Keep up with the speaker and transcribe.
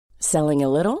Selling a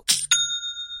little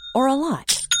or a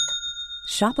lot?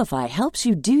 Shopify helps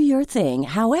you do your thing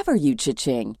however you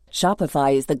cha-ching.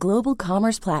 Shopify is the global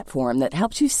commerce platform that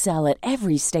helps you sell at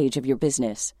every stage of your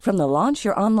business. From the launch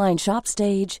your online shop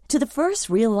stage to the first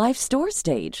real-life store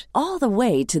stage, all the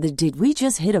way to the did we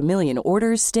just hit a million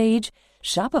orders stage.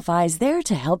 Shopify is there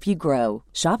to help you grow.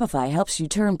 Shopify helps you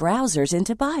turn browsers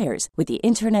into buyers with the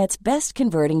internet's best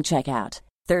converting checkout.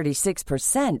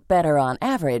 36% better on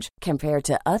average compared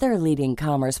to other leading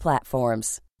commerce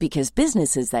platforms. Because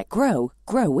businesses that grow,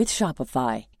 grow with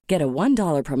Shopify. Get a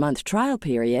 $1 per month trial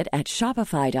period at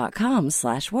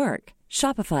shopify.com/work.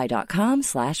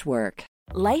 Shopify.com/work.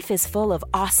 Life is full of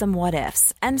awesome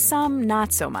what-ifs, and some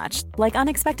not so much, like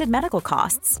unexpected medical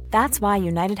costs. That's why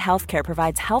United Healthcare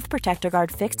provides Health Protector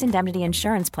Guard fixed indemnity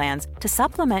insurance plans to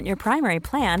supplement your primary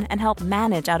plan and help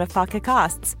manage out-of-pocket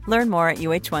costs. Learn more at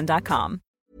uh1.com.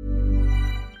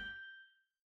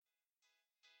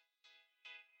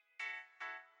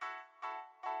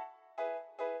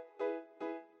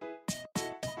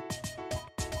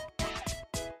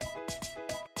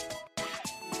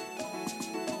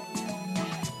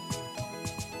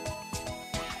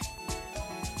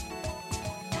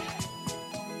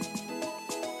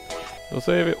 Då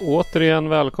säger vi återigen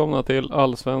välkomna till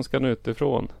Allsvenskan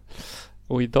utifrån.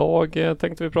 Och idag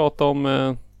tänkte vi prata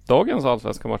om dagens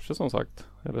allsvenska matcher som sagt.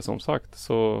 Eller som sagt,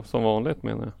 så som vanligt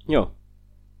menar jag. Ja.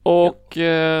 Och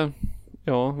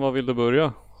ja, vad vill du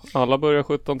börja? Alla börjar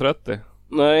 17:30.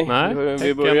 Nej,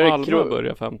 vi börjar Malmö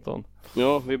börjar 15.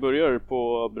 Ja, vi börjar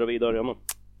på Bravida Arena.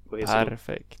 På Hisingen.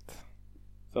 Perfekt.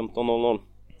 15:00.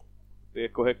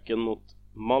 BK Häcken mot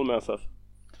Malmö FF.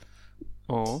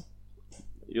 Ja.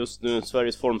 Just nu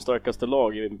Sveriges formstarkaste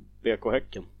lag i BK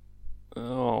Häcken.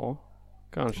 Ja,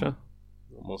 kanske.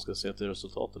 Om man ska se till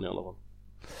resultaten i alla fall.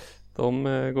 De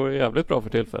går jävligt bra för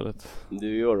tillfället. Det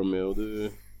gör de ju, och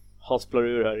du hasplar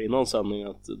ur här innan sändning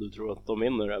att du tror att de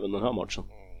vinner även den här matchen.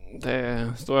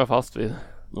 Det står jag fast vid.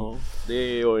 Ja,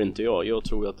 det gör inte jag. Jag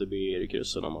tror att det blir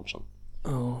kryss den här matchen.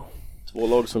 Ja. Två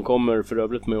lag som kommer för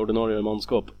övrigt med ordinarie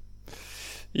manskap.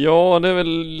 Ja, det är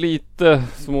väl lite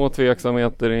små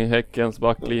tveksamheter i Häckens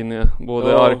backlinje.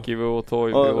 Både Arkivo och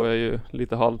Toivio är ju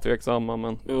lite halvtveksamma,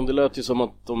 men... Ja, det lät ju som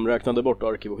att de räknade bort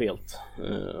Arkivo helt.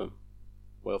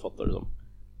 Vad jag fattar det som.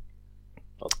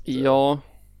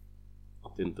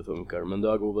 Att det inte funkar. Men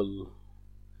där går väl...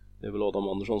 Det är väl Adam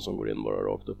Andersson som går in bara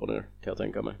rakt upp och ner, kan jag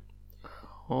tänka mig.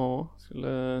 Ja,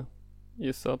 skulle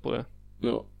gissa på det.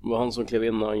 Ja, det var han som klev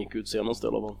in när han gick ut senast i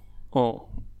alla fall. Ja,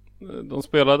 de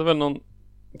spelade väl någon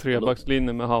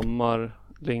trebackslinje med Hammar,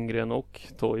 Lindgren och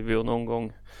Toivio någon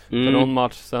gång för någon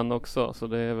match sen också, så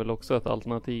det är väl också ett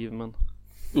alternativ, men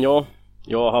ja,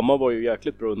 Hammar var ju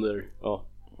jäkligt bra under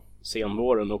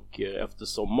senvåren och efter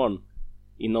sommaren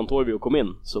innan Toivio kom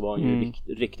in så var han ju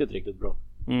riktigt bra.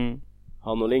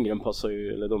 Han och Lindgren passar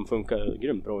ju, eller de funkar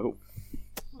grymt bra ihop.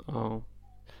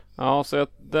 Ja, så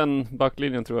att den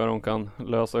backlinjen tror jag de kan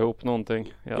lösa ihop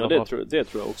någonting i alla fall. Det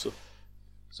tror jag också.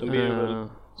 Sen blir det väl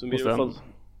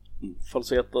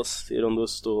Falsetas,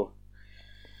 Tirandust och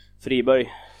Friberg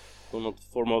på något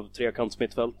form av trekants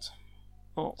mittfält.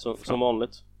 Ja, som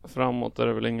vanligt. Framåt är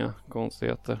det väl inga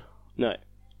konstigheter. Nej.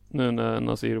 Nu när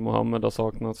Nasir Mohammed har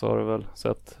saknat så har det väl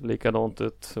sett likadant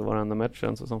ut för varenda match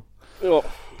känns det som. Ja.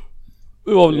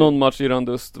 Det var väl någon match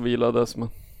Irandust vilades, men...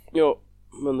 Ja,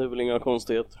 men det är väl inga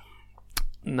konstigheter.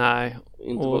 Nej.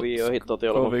 Inte vad vi har hittat i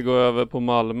alla fall. Ska vi gå över på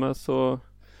Malmö så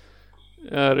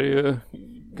är det ju...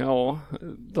 Ja,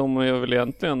 de är väl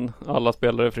egentligen alla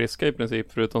spelare friska i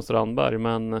princip förutom Strandberg,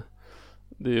 men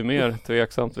det är ju mer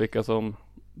tveksamt vilka som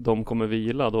de kommer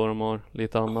vila då de har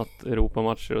lite annat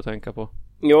Europamatcher att tänka på.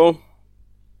 Ja,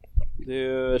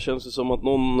 det känns ju som att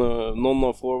någon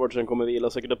av forwardsen kommer vila,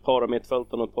 säkert ett par av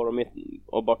mittfälten och ett par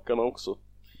av backarna också.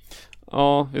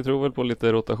 Ja, vi tror väl på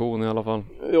lite rotation i alla fall.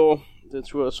 Ja, det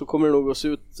tror jag. Så kommer det nog att se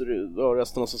ut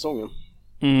resten av säsongen.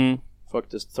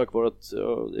 Faktiskt, tack vare att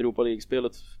Europa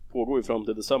League-spelet pågår ju fram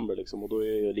till december liksom, och då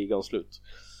är ligan slut.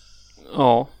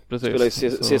 Ja,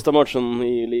 precis. Sista matchen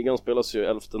i ligan spelas ju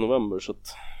 11 november så att...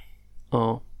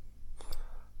 Ja.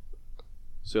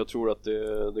 Så jag tror att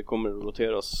det kommer att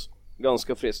roteras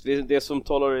ganska friskt. Det som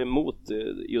talar emot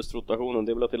just rotationen,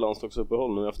 det är väl att det är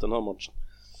landslagsuppehåll nu efter den här matchen.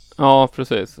 Ja,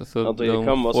 precis. Så att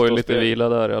de får ju lite vila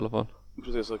där i alla fall.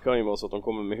 Precis, det kan ju vara så att de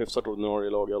kommer med hyfsat ordinarie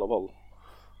lag i alla fall.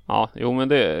 Ja, jo men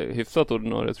det är hyfsat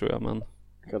ordinarie tror jag, men...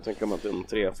 Jag kan tänka mig att det är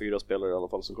 3-4 spelare i alla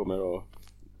fall som kommer att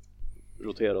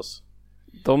roteras.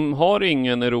 De har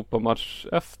ingen Europamatch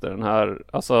efter den här,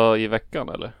 alltså i veckan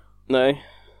eller? Nej.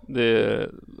 Det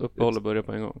uppehållet börjar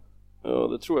på en gång. Ja,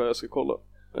 det tror jag ska kolla.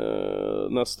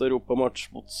 Nästa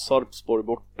Europamatch mot Sarpsborg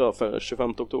borta 25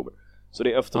 oktober. Så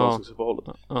det är efter landslagsuppehållet.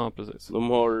 Ja, precis. De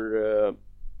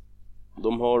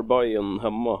har Bayern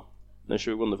hemma den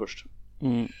 20 först.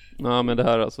 Ja, men det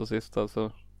här är alltså sista,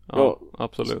 så ja,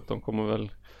 absolut. De kommer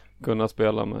väl kunna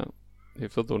spela med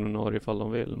hyfsat ordinarie ifall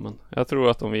de vill, men jag tror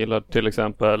att de vilar till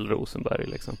exempel Rosenberg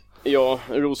liksom. Ja,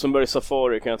 Rosenberg,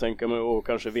 Safari kan jag tänka mig, och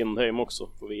kanske Windheim också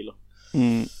får vila.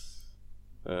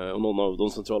 Och någon av de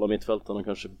centrala mittfältarna,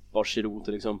 kanske Bachirou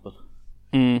till exempel.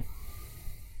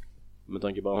 Med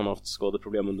tanke på att han har haft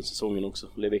skadeproblem under säsongen också.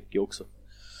 Lewicki också.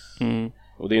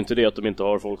 Och det är inte det att de inte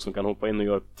har folk som kan hoppa in och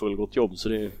göra ett fullgott jobb, så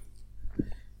det är...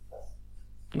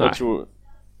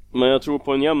 Jag tror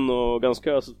på en jämn och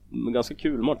ganska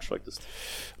kul match faktiskt.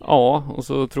 Ja, och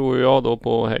så tror jag då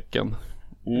på Häcken.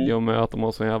 I och med att de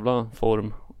har så jävla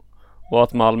form. Och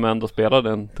att Malmö ändå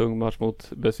spelade en tung match mot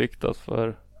Besiktas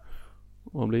för,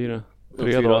 vad blir det?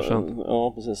 3 dagar sedan.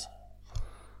 Ja, precis.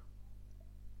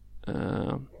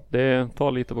 Det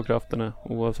tar lite på krafterna,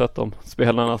 oavsett om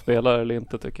spelarna spelar eller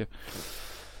inte, tycker jag.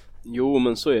 Jo,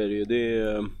 men så är det ju.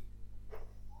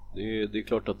 Det är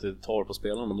klart att det tar på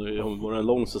spelarna. Det har varit en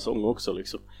lång säsong också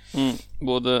liksom.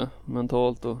 Både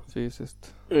mentalt och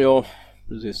fysiskt. Ja,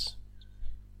 precis.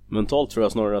 Mentalt tror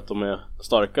jag snarare att de är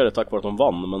starkare tack vare att de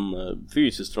vann, men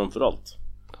fysiskt framförallt.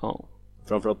 Ja.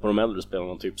 Framförallt på de äldre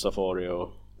spelarna, typ Safari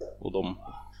och de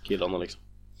killarna liksom.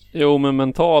 Jo, men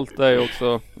mentalt är ju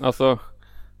också, alltså,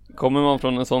 kommer man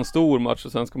från en sån stor match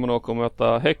och sen ska man åka och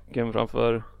möta Häcken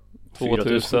framför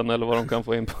 2000 eller vad de kan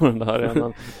få in på den där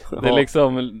arenan. Det är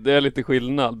liksom, det är lite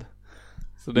skillnad.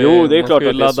 Så det är klart att det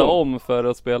är ladda så. Om för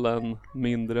att spela en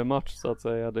mindre match så att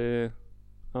säga. Det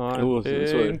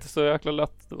är inte så jäkla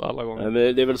lätt alla gånger.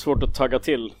 Nej, det är väl svårt att tagga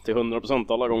till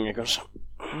 100% alla gånger kanske.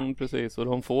 Precis, och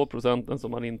de få procenten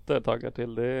som man inte taggar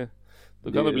till,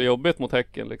 då kan det bli jobbigt mot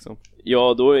Häcken liksom.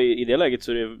 Ja, då i det läget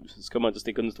så ska man inte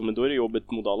sticka under stol, men då är det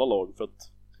jobbigt mot alla lag för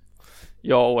att...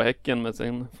 Ja, och Häcken med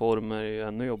sin form är ju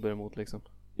ännu jobbigare mot liksom.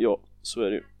 Ja, så är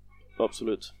det ju.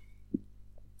 Absolut.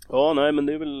 Ja, nej, men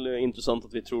det är väl intressant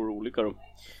att vi tror olika då,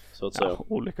 så att säga.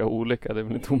 Olika, det är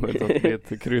väl inte omöjligt att det är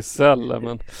ett kryss eller,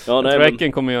 men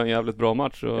Häcken kommer göra en jävligt bra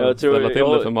match och ställa till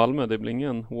det för Malmö. Det blir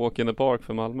ingen walk in the park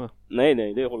för Malmö.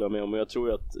 Nej, det håller jag med om, och jag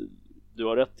tror att du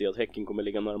har rätt i att Häcken kommer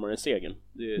ligga närmare segern.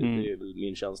 Det är väl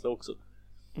min känsla också.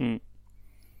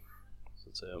 Så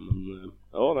att säga, men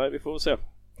vi får se.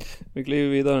 Vi kliver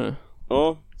vidare.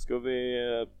 Ja, ska vi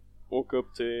åka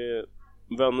upp till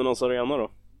Vännernas arena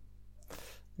då?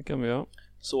 Det kan vi göra.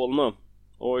 Solna,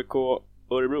 AIK,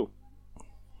 Örebro.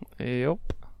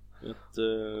 Jopp.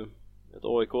 Ett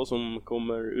AIK som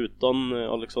kommer utan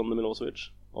Alexander Milosevic,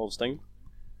 avstängd.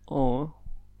 Ja,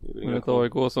 men ett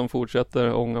AIK som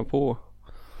fortsätter ånga på.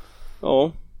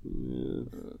 Ja,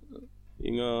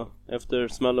 efter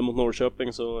smällen mot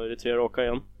Norrköping så är det 3 raka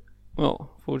igen. Ja,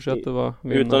 fortsätter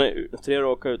vinna. 3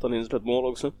 raka utan insläppt mål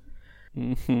också.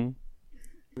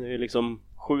 Det är liksom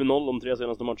 7-0 de 3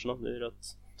 senaste matcherna. Det är rätt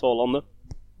talande.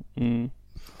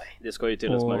 Det ska ju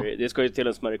till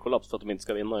en smärre kollaps för att de inte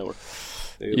ska vinna i år.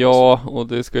 Ja, och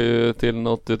det ska ju till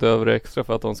något utöver extra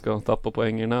för att de ska tappa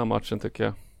poäng i den här matchen, tycker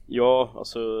jag. Ja,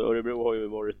 alltså Örebro har ju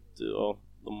varit,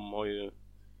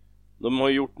 de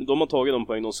har tagit de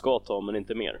poäng de ska ta, men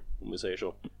inte mer, om vi säger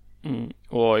så.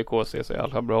 Och AIK ser så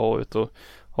jävla bra ut och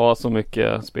har så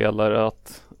mycket spelare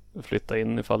att flytta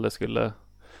in ifall det skulle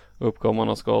uppkomma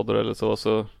några skador eller så.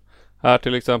 Så här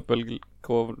till exempel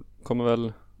kommer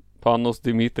väl Panos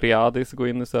Dimitriadis gå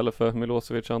in istället för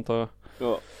Milosevic, antar jag.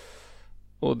 Ja.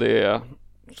 Och det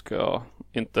ska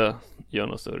inte göra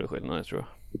någon större skillnad, tror jag.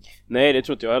 Nej, det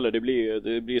tror inte jag heller. Det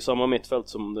blir samma mittfält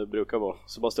som det brukar vara.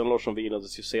 Sebastian Larsson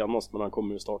vilades ju senast, men han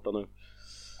kommer ju starta nu.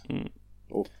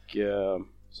 Och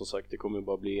som sagt, det kommer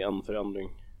bara bli en förändring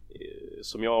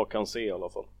som jag kan se i alla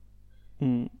fall.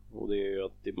 Och det är ju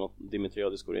att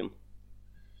Dimitriadis går in.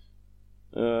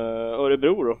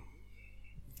 Örebro då?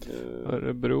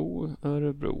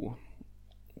 Örebro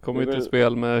kommer ju till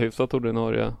spel med hyfsat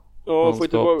ordinarie. Ja,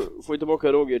 får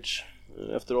tillbaka Rogic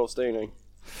efter avstängning.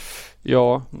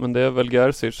 Ja, men det är väl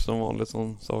Gerzic som vanligt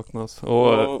som saknas.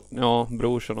 Och ja,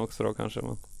 Brorsson också då kanske.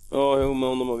 Men... Ja, men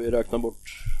honom har vi räknat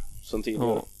bort sen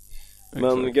tidigare.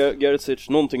 Ja, men Gerzic,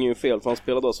 någonting är ju fel, för han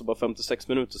spelade alltså bara 56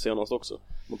 minuter senast också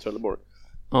mot Trelleborg.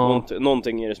 Ja.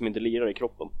 Någonting är det som inte lirar i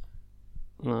kroppen.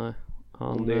 Nej,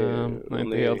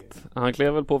 inte helt. Han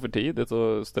klev väl på för tidigt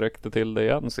och sträckte till det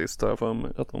igen sist här för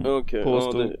mig, att de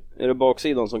påstod. Är det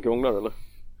baksidan som krånglar eller?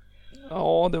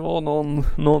 Ja, det var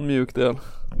någon mjuk del.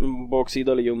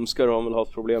 Baksida eller ljumskar har han väl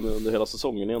haft problem med under hela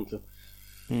säsongen egentligen.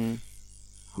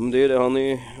 Men det är det,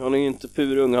 han är inte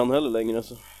purung han heller längre,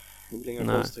 så det blir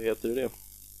inga konstigheter i det.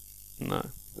 Nej.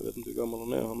 Jag vet inte hur gammal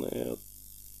han är. Han är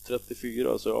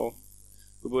 34, så ja.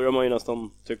 Då börjar man ju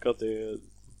nästan tycka att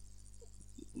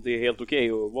det är helt okej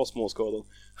att vara småskadad.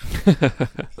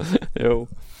 Jo.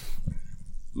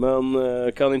 Men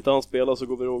kan inte han spela så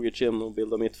går vi Rogic in och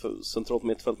bildar centralt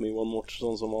mittfält med Johan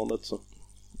Mårtensson som vanligt. Så.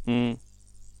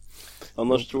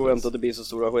 Annars tror jag inte att det blir så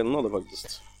stora skillnader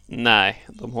faktiskt. Nej,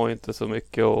 de har ju inte så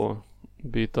mycket att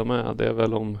byta med. Det är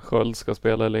väl om Sköld ska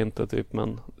spela eller inte typ,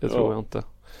 men det tror jag inte.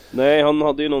 Nej, han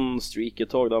hade ju någon streak ett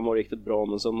tag där han var riktigt bra,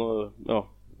 men sen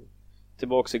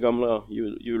tillbaks i gamla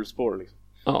hjulspår liksom.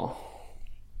 Ja.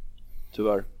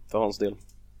 Tyvärr, för hans del.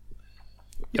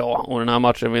 Ja, och den här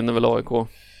matchen vinner väl AIK.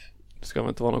 Det ska väl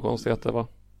inte vara något konstigheter, va?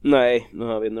 Nej, den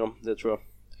här vinner de, det tror jag.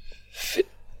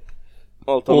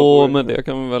 Men det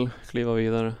kan vi väl kliva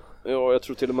vidare. Ja, jag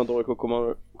tror till och med att AIK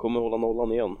kommer hålla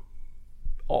nollan igen.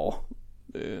 Ja,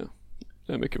 det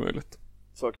är mycket möjligt.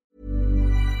 Fuck.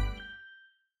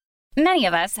 Many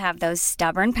of us have those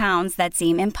stubborn pounds that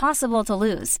seem impossible to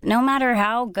lose, no matter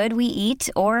how good we eat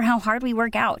or how hard we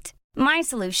work out. My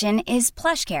solution is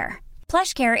PlushCare.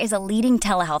 PlushCare is a leading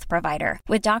telehealth provider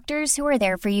with doctors who are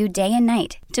there for you day and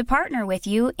night to partner with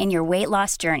you in your weight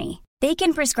loss journey. They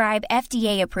can prescribe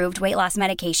FDA-approved weight loss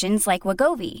medications like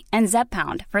Wegovy and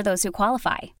Zepbound for those who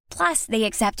qualify. Plus, they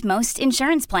accept most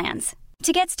insurance plans.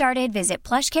 To get started, visit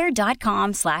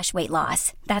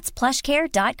plushcare.com/weightloss. That's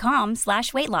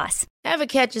plushcare.com/weightloss. Ever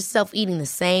catch yourself eating the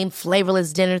same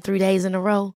flavorless dinner 3 days in a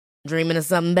row? Dreaming of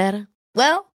something better?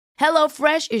 Well,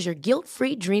 HelloFresh is your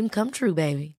guilt-free dream come true,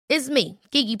 baby. It's me,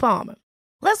 Keke Palmer.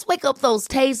 Let's wake up those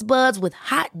taste buds with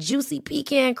hot, juicy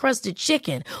pecan-crusted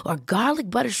chicken or garlic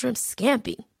butter shrimp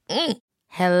scampi.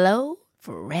 Hello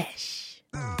Fresh.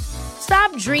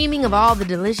 Stop dreaming of all the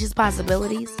delicious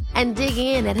possibilities and dig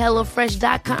in at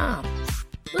HelloFresh.com.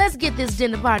 Let's get this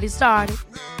dinner party started.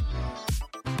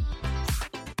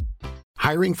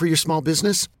 Hiring for your small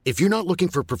business? If you're not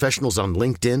looking for professionals on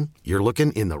LinkedIn, you're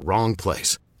looking in the wrong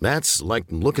place. That's like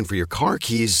looking for your car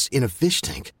keys in a fish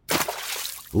tank.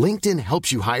 LinkedIn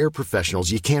helps you hire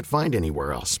professionals you can't find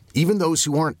anywhere else, even those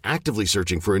who aren't actively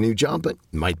searching for a new job but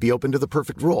might be open to the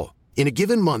perfect role. In a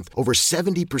given month, over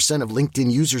 70% of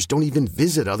LinkedIn users don't even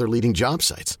visit other leading job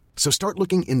sites. So start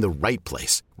looking in the right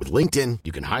place. With LinkedIn,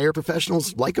 you can hire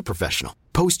professionals like a professional.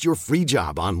 Post your free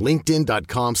job on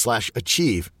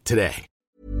linkedin.com/achieve today.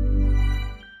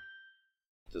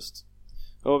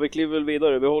 Ja, vi kliver väl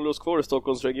vidare. Vi håller oss kvar i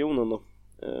Stockholmsregionen då.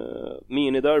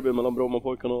 Miniderby mellan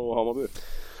Brommapojkarna och Hammarby.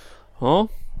 Ja.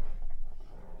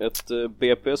 Ett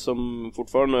BP som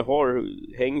fortfarande har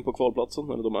häng på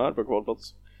kvalplatsen, eller de är på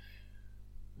kvalplats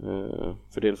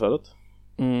för tillfället.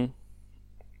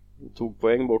 Tog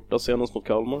poäng borta senast mot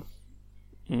Kalmar.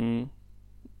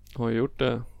 Har gjort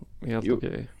det helt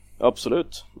okej.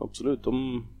 Absolut.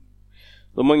 De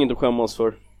har inget att skämmas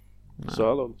för. Så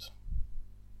här långt.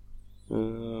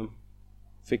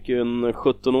 Fick ju en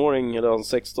 17-åring, eller han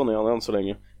 16 är han än så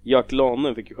länge. Jack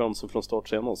Lane fick ju chansen från start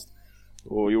senast.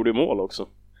 Och gjorde mål också.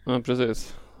 Ja,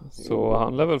 precis. Så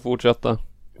han lär väl fortsätta.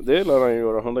 Det lär han ju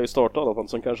göra. Han lär ju starta i alla fall.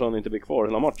 Sen kanske han inte blir kvar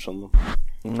hela matchen.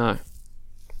 Nej.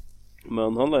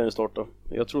 Men han lär ju starta.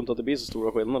 Jag tror inte att det blir så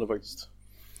stora skillnader faktiskt.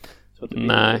 Så att det blir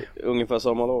Nej. ungefär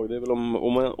samma lag. Det är väl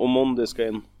om Mondi ska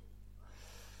in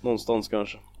någonstans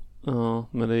kanske. Ja,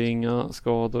 men det är inga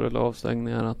skador eller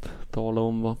avstängningar att tala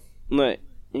om, va? Nej,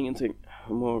 ingenting.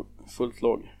 De har fullt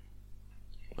lag.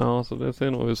 Ja, så det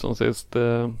ser nog ut som sist.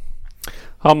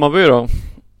 Hammarby då?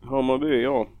 Hammarby,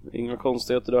 ja. Inga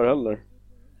konstigheter där heller.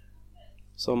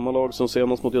 Samma lag som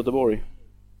senast mot Göteborg.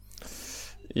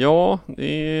 Ja, det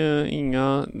är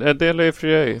inga... Det är i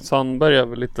Friey. Sandberg är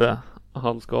väl lite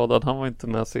halvskadad. Han var inte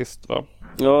med sist, va?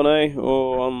 Ja, nej.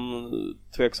 Och han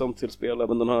tveksam till spel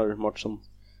även den här matchen.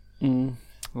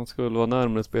 Han skulle vara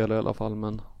närmare spel i alla fall,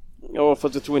 men... Ja, för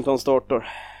att jag tror inte han startar.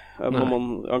 Även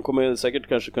om han kommer säkert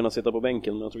kanske kunna sitta på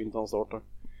bänken, men jag tror inte han startar.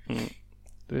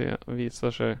 Det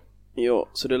visar sig. Ja,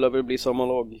 så det lär väl bli samma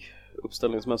lag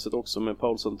uppställningsmässigt också, med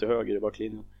Paulsen till höger i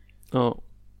backlinjen. Ja.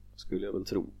 Skulle jag väl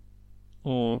tro.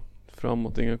 Och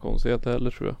framåt inga konstigheter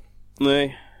heller, tror jag.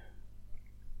 Nej.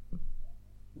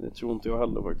 Det tror inte jag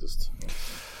heller faktiskt.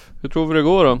 Hur tror vi det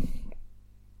går då?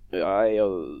 Ja,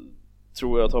 jag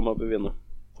tror att Hammarby vinner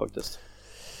faktiskt.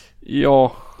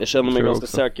 Ja. Jag känner mig ganska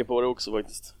säker på det också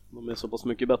faktiskt. De är så pass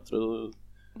mycket bättre. Och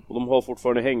de har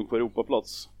fortfarande häng på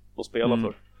Europaplats att spela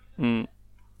för.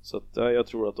 Så att, jag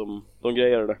tror att de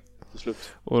grejer det till slut.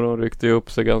 Och de ryckte ju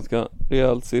upp sig ganska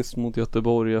rejält sist mot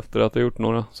Göteborg efter att ha gjort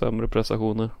några sämre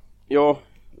prestationer. Ja,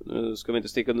 nu ska vi inte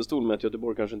sticka under stol med att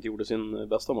Göteborg kanske inte gjorde sin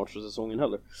bästa match för säsongen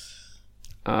heller.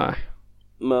 Nej.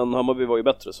 Men Hammarby var ju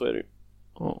bättre, så är det ju.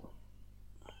 Ja.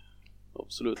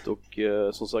 absolut. Och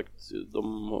som sagt,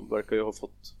 de verkar ju ha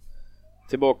fått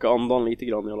tillbaka andan lite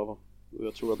grann i alla fall. Och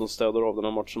jag tror att de städar av den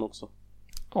här matchen också.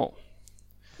 Ja.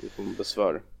 Det får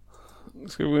besvär.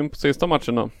 Ska vi gå in på sista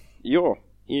matchen då? Ja,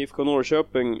 IFK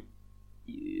Norrköping,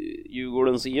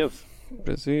 Djurgårdens IF.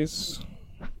 Precis.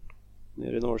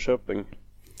 Nere i Norrköping.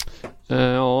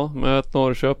 Ja, med ett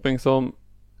Norrköping som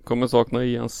kommer sakna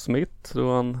Ian Smith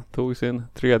då han tog sin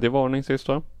 3:e varning sist,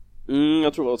 va?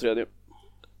 Jag tror det var 3:e.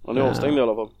 Han är avstängd i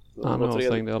alla fall. Han är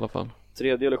avstängd i alla fall.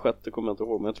 3:e eller 6:e kommer jag inte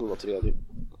ihåg, men jag tror det var 3:e.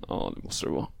 Ja, det måste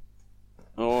det vara.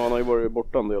 Ja, han har ju varit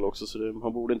borta en del också, så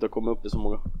han borde inte ha kommit upp i så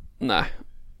många. Nej.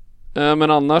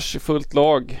 Men annars fullt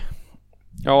lag.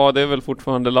 Ja, det är väl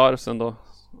fortfarande Larsen då.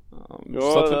 Ja,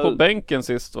 satt vi på bänken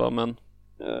sist, va? Men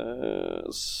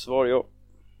svar ja.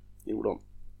 Gjorde han.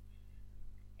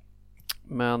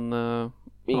 Men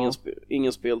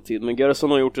ingen speltid. Men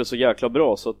Gerson har gjort det så jäkla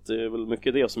bra, så att det är väl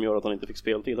mycket det som gör att han inte fick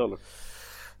speltid heller.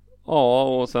 Ja,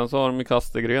 och sen så har de ju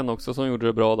Kastegren också som gjorde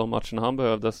det bra de matcherna han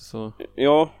behövdes, så.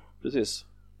 Ja, precis.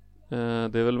 Det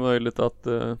är väl möjligt att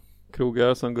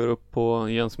Kroger som går upp på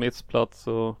Jens Smiths plats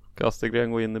och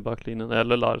Kastegren går in i backlinjen,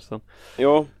 eller Larsen.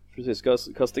 Ja, precis.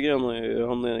 Kastegren,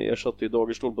 han ersatte ju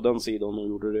Dagerstål på den sidan och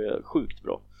gjorde det sjukt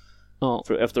bra. Ja,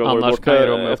 efter att ha varit annars borta, kan ju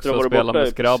de efter också att spela borta, med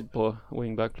Skrabb på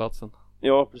wingbackplatsen.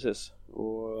 Ja, precis.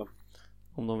 Och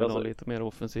om de vill ha lite mer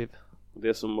offensiv.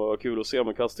 Det som var kul att se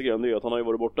med Kastegren, det är att han har ju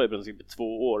varit borta i princip i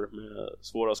 2 år med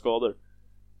svåra skador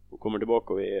och kommer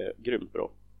tillbaka och är grymt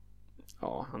bra.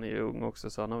 Ja, han är ju ung också,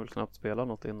 så han har väl knappt spelat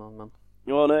något innan, men.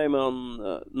 Ja, nej, men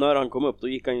när han kom upp då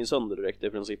gick han ju sönder direkt i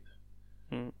princip.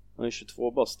 Han är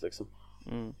 22 bast liksom.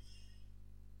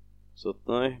 Så att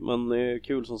nej, men det är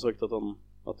kul som sagt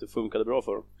att det funkade bra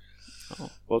för honom. Ja.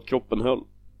 Och att kroppen höll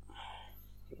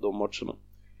de matcherna.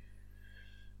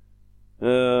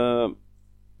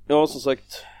 Ja, som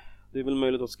sagt, det är väl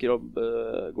möjligt att Skrabb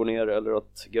går ner eller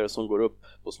att Gerson går upp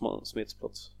på Smiths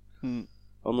plats.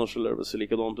 Annars så lär det se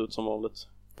likadant ut som vanligt.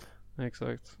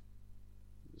 Exakt.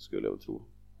 Det skulle jag väl tro.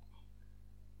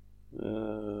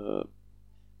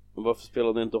 Varför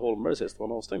spelade inte Holmberg sist? Var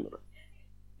han avstängd eller?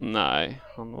 Nej,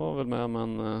 han var väl med,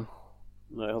 men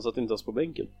Nej, han satt inte ens på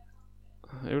bänken.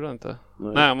 Gjorde han inte?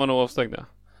 Nej, han var nog avstängd, ja.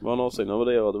 Var han avstängd? Det var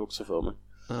det jag hade också för mig.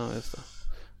 Ja, just det.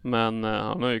 Men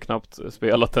han har ju knappt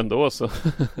spelat ändå, så.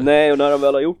 Nej, och när han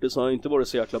väl har gjort det så har han inte varit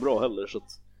så jäkla bra heller, så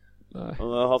att. Nej. Han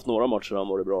har haft några matcher han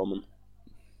varit bra, men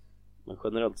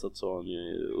generellt sett så har han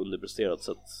ju underpresterat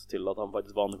sett till att han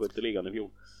faktiskt vann skytteligan i fjol.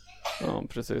 Ja,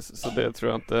 precis. Så det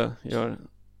tror jag inte gör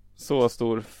så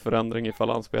stor förändring ifall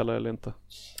han spelar eller inte.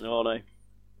 Ja, nej.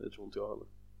 Det tror inte jag heller.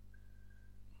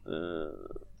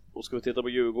 Och ska vi titta på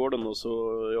Djurgården då, så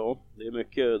ja, det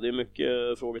är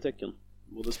mycket frågetecken.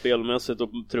 Både spelmässigt och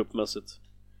truppmässigt.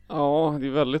 Ja, det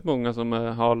är väldigt många som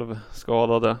är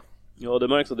halvskadade. Ja, det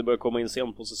märks att det börjar komma in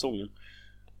sent på säsongen.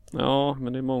 Ja,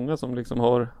 men det är många som liksom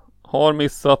har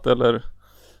missat eller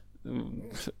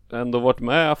ändå varit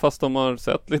med fast de har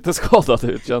sett lite skadade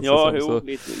ut, känns ja, det som. Jo,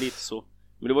 lite så.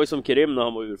 Men det var ju som Kerim när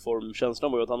han var ur form.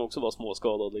 Känslan var ju att han också var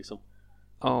småskadad liksom.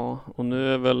 Ja, och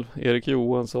nu är väl Erik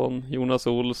Johansson, Jonas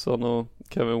Olsson och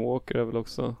Kevin Walker är väl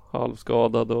också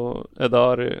halvskadad, och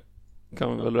Edari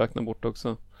kan vi väl räkna bort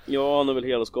också. Ja, han är väl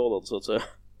hela skadad så att säga.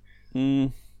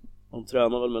 Han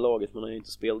tränar väl med laget, men han är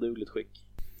inte speldugligt skick.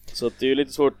 Så att det är ju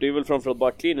lite svårt. Det är väl framförallt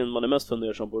backlinjen man är mest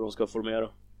fundersam på hur de ska formera.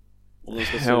 Om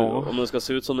den ska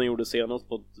se ut som den gjorde senast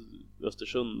på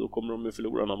Östersund, då kommer de ju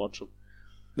förlora den här matchen.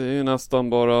 Det är ju nästan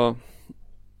bara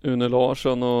Une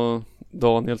Larsson och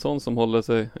Danielsson som håller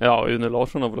sig. Ja, Une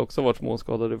Larsson har väl också varit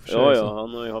småskadad i och för sig. Ja,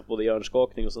 han har ju haft både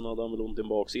hjärnskakning och sen hade han väl ont i en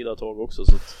baksida ett tag också,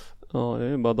 så att. Ja, det är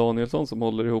ju bara Danielsson som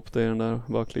håller ihop det i den där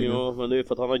backlinjen. Ja, men det är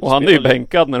för att han har inte. Och han är ju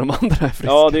bänkad när de andra är friska.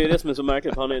 Ja, det är det som är så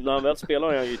märkligt. När han väl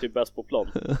spelar är han ju typ bäst på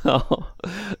plan. Ja.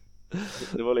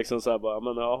 Det var liksom så här bara,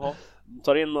 men jaha,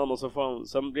 tar in honom och så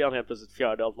sen blir han helt plötsligt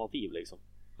fjärde alternativ liksom.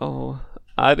 Ja,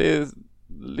 nej, det är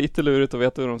lite lurigt att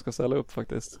veta hur de ska ställa upp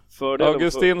faktiskt.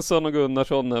 Augustinsson och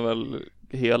Gunnarsson är väl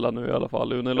hela nu i alla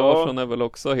fall. Une Larsson är väl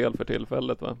också hel för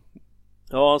tillfället, va?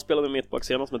 Ja, han spelade mittback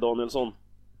senast med Danielsson.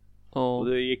 Ja. Och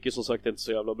det gick ju som sagt inte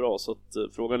så jävla bra, så att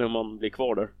frågan är om han blir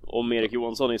kvar där. Om Erik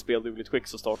Johansson är speldugligt skick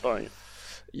så startar han ju.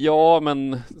 Ja,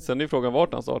 men sen är frågan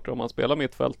vart han startar, om han spelar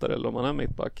mittfältare eller om han är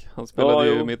mittback. Han spelade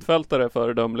ju mittfältare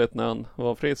föredömligt när han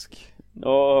var frisk.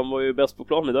 Ja, han var ju bäst på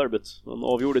plan i derbyt. Han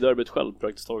avgjorde derbyt själv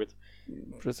praktiskt taget.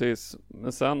 Precis,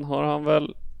 men sen har han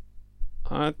väl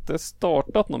inte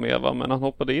startat någon mer, va? Men han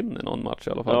hoppade in i någon match i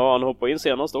alla fall. Ja, han hoppade in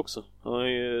senast också. Han har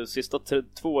ju sista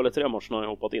 2 eller 3 matcherna har han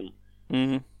hoppat in.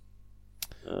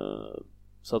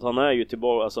 Så att han är ju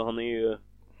tillbaka, alltså han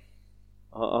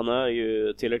är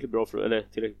ju tillräckligt bra för, eller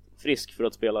tillräckligt frisk för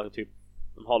att spela typ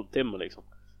en halvtimme liksom.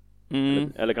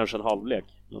 Eller kanske en halvlek.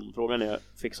 Men frågan är,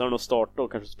 fixar han att starta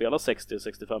och kanske spela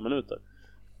 60-65 minuter?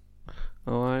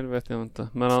 Ja, nej, det vet jag inte.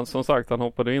 Men han, som sagt, han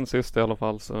hoppade in sist i alla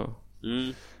fall så...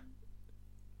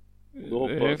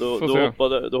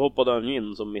 Då hoppade han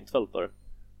in som mittfältare.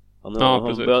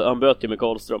 Han böt ju med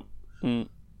Karlström.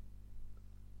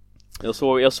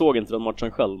 Jag såg inte den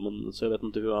matchen själv, men så jag vet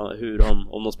inte hur han,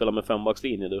 om de spelar med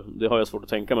 5-backslinje. Det har jag svårt att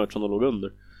tänka mig eftersom de låg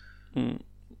under.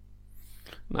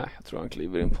 Nej, jag tror han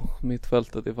kliver in på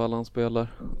mittfältet ifall han spelar.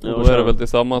 Och då är det väl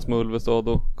tillsammans med Ulvestad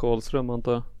och Karlström,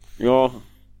 antar jag. Ja,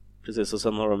 precis. Och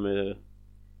sen har de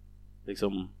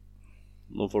liksom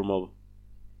någon form av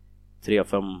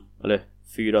 3-5 eller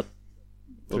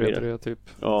 4-3 typ.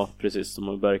 Ja, precis. De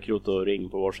har Bergkrot och Ring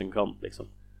på varsin kant liksom.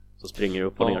 Så springer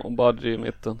upp och ner. Och Badji i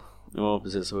mitten. Ja,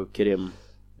 precis. Och Kerim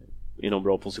i någon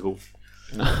bra position.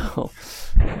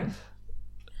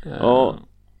 Ja.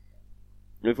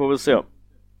 Vi får väl se.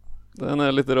 Den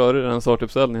är lite rörig, den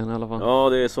startuppställningen i alla fall. Ja,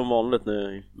 det är som vanligt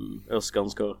när Öskan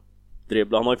ska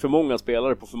dribbla. Han har ju för många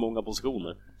spelare på för många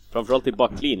positioner. Framförallt i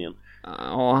backlinjen.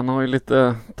 Ja, han har ju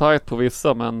lite tight på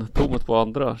vissa, men tomt på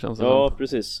andra, känns det. Ja,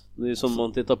 precis. Det är som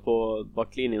man tittar på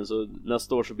backlinjen, så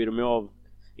nästa år så blir de ju av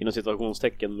inom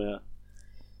situationstecken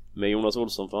med Jonas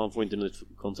Olsson, för han får inte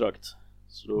nytt kontrakt.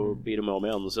 Så då blir de av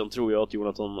med en. Och sen tror jag att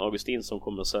Jonathan Augustinsson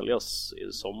kommer att säljas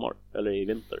i sommar eller i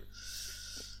vinter.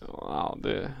 Ja,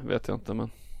 det vet jag inte, men...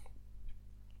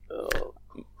 Ja.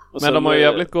 Men de har ju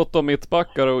jävligt gott om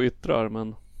mittbackar och yttrar,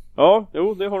 men... Ja,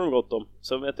 jo, det har de gott om.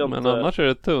 Sen vet jag men inte... annars är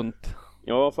det tunt.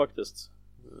 Ja, faktiskt.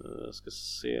 Jag ska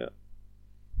se...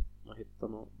 Jag hittar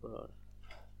något där.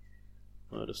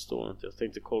 Nej, det står inte. Jag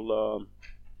tänkte kolla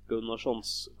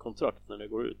Gunnarssons kontrakt när det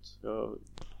går ut. Jag har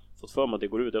fått för mig att det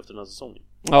går ut efter den här säsongen.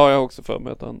 Ja, jag har också för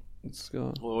mig att han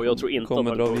ska... Och jag tror inte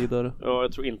kommer att dra vidare. Ja,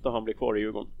 jag tror inte att han blir kvar i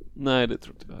Djurgården. Nej, det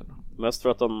tror inte jag heller. Mest för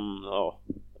att han... Ja,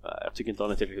 jag tycker inte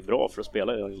han är tillräckligt bra för att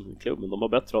spela i en klubb, men de har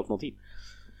bättre alternativ.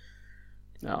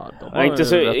 Ja, de var inte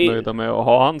så rätt nöjda med att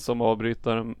ha han som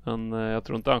avbrytare, men jag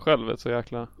tror inte han själv är så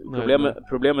jäkla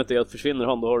Problemet är att försvinner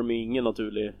han, då har de ingen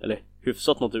naturlig, eller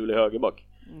hyfsat naturlig högerback.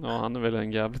 Ja, han är väl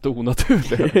en jävligt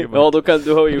onaturlig högerback. Ja, då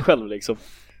du hör ju själv liksom.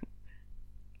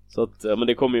 Så att, men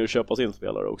det kommer ju att köpas in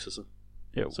spelare också så.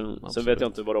 Jo, sen vet jag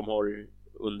inte vad de har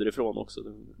underifrån också. Det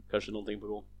är kanske någonting på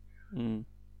gång.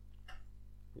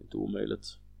 Inte omöjligt.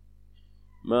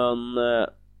 Men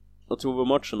jag tror på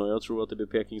matchen, och jag tror att det blir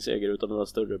Peking-seger utan några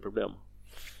större problem.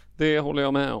 Det håller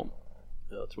jag med om.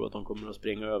 Jag tror att de kommer att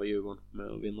springa över Djurgården med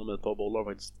att vinna med ett par bollar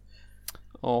faktiskt.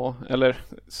 Ja, eller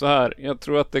så här. Jag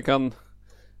tror att det kan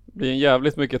bli en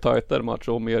jävligt mycket tajtare match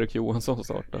om Erik Johansson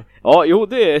startar. Ja, jo,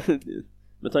 det är...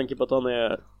 Med tanke på att han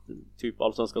är typ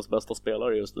allsvenskans bästa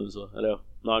spelare just nu så, eller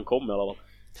när han kom i alla fall.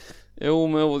 Jo,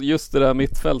 men just det där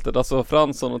mittfältet, alltså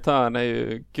Fransson och Tern är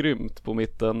ju grymt på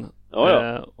mitten.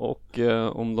 Ja. Och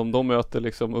om de möter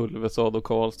liksom Ulvestad och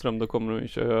Karlström, då kommer de ju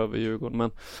köra över Djurgården.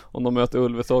 Men om de möter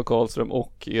Ulvestad, Karlström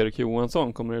och Erik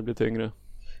Johansson kommer det bli tyngre.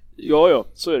 Ja,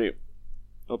 så är det ju.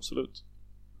 Absolut.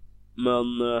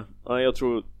 Men nej, jag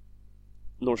tror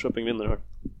Norrköping vinner här.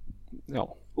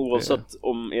 Ja. Oavsett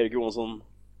om Erik Johansson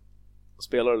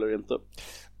spelar eller inte.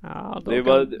 Ja, då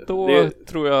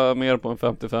tror jag mer på en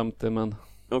 50-50, men...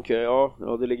 Okej, ja,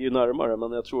 det ligger ju närmare,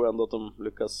 men jag tror ändå att de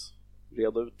lyckas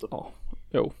reda ut det. Ja,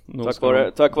 jo.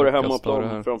 Tack vare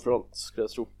hemmaplan framförallt, ska jag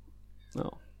tro.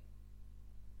 Ja.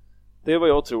 Det är vad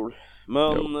jag tror.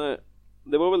 Men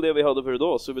det var väl det vi hade för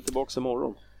idag, så är vi tillbaka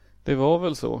imorgon. Det var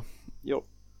väl så. Ja,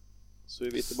 så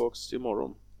är vi tillbaka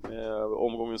imorgon med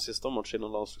omgångens sista match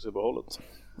innan landslagsuppehållet.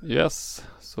 Yes,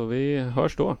 så vi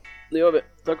hörs då. Det gör vi.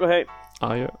 Tack och hej.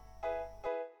 Adjö.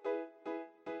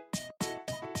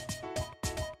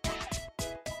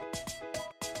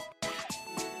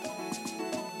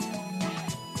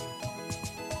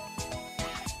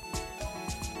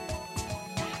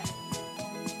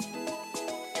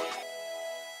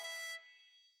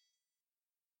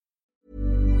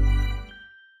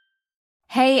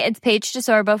 Hey, it's Paige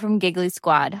DeSorbo from Giggly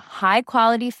Squad. High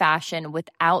quality fashion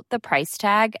without the price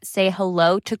tag. Say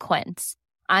hello to Quince.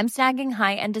 I'm snagging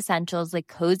high-end essentials like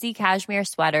cozy cashmere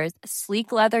sweaters,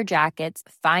 sleek leather jackets,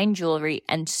 fine jewelry,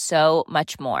 and so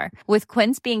much more. With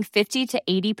Quince being 50 to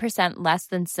 80% less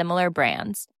than similar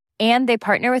brands. And they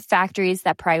partner with factories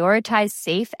that prioritize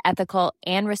safe, ethical,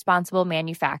 and responsible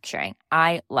manufacturing.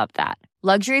 I love that.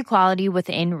 Luxury quality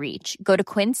within reach. Go to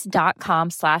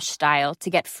quince.com/style to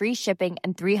get free shipping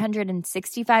and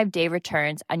 365-day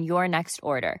returns on your next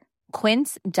order.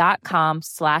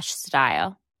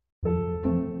 Quince.com/style.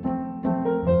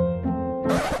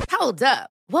 Hold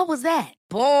up. What was that?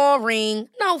 Boring.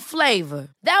 No flavor.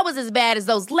 That was as bad as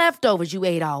those leftovers you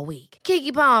ate all week.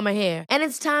 Keke Palmer here, and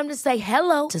it's time to say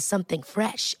hello to something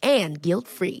fresh and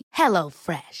guilt-free. Hello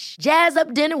Fresh. Jazz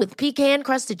up dinner with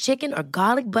pecan-crusted chicken or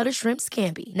garlic butter shrimp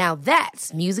scampi. Now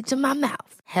that's music to my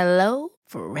mouth. Hello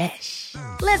Fresh.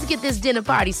 Let's get this dinner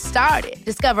party started.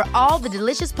 Discover all the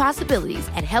delicious possibilities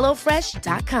at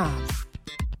hellofresh.com.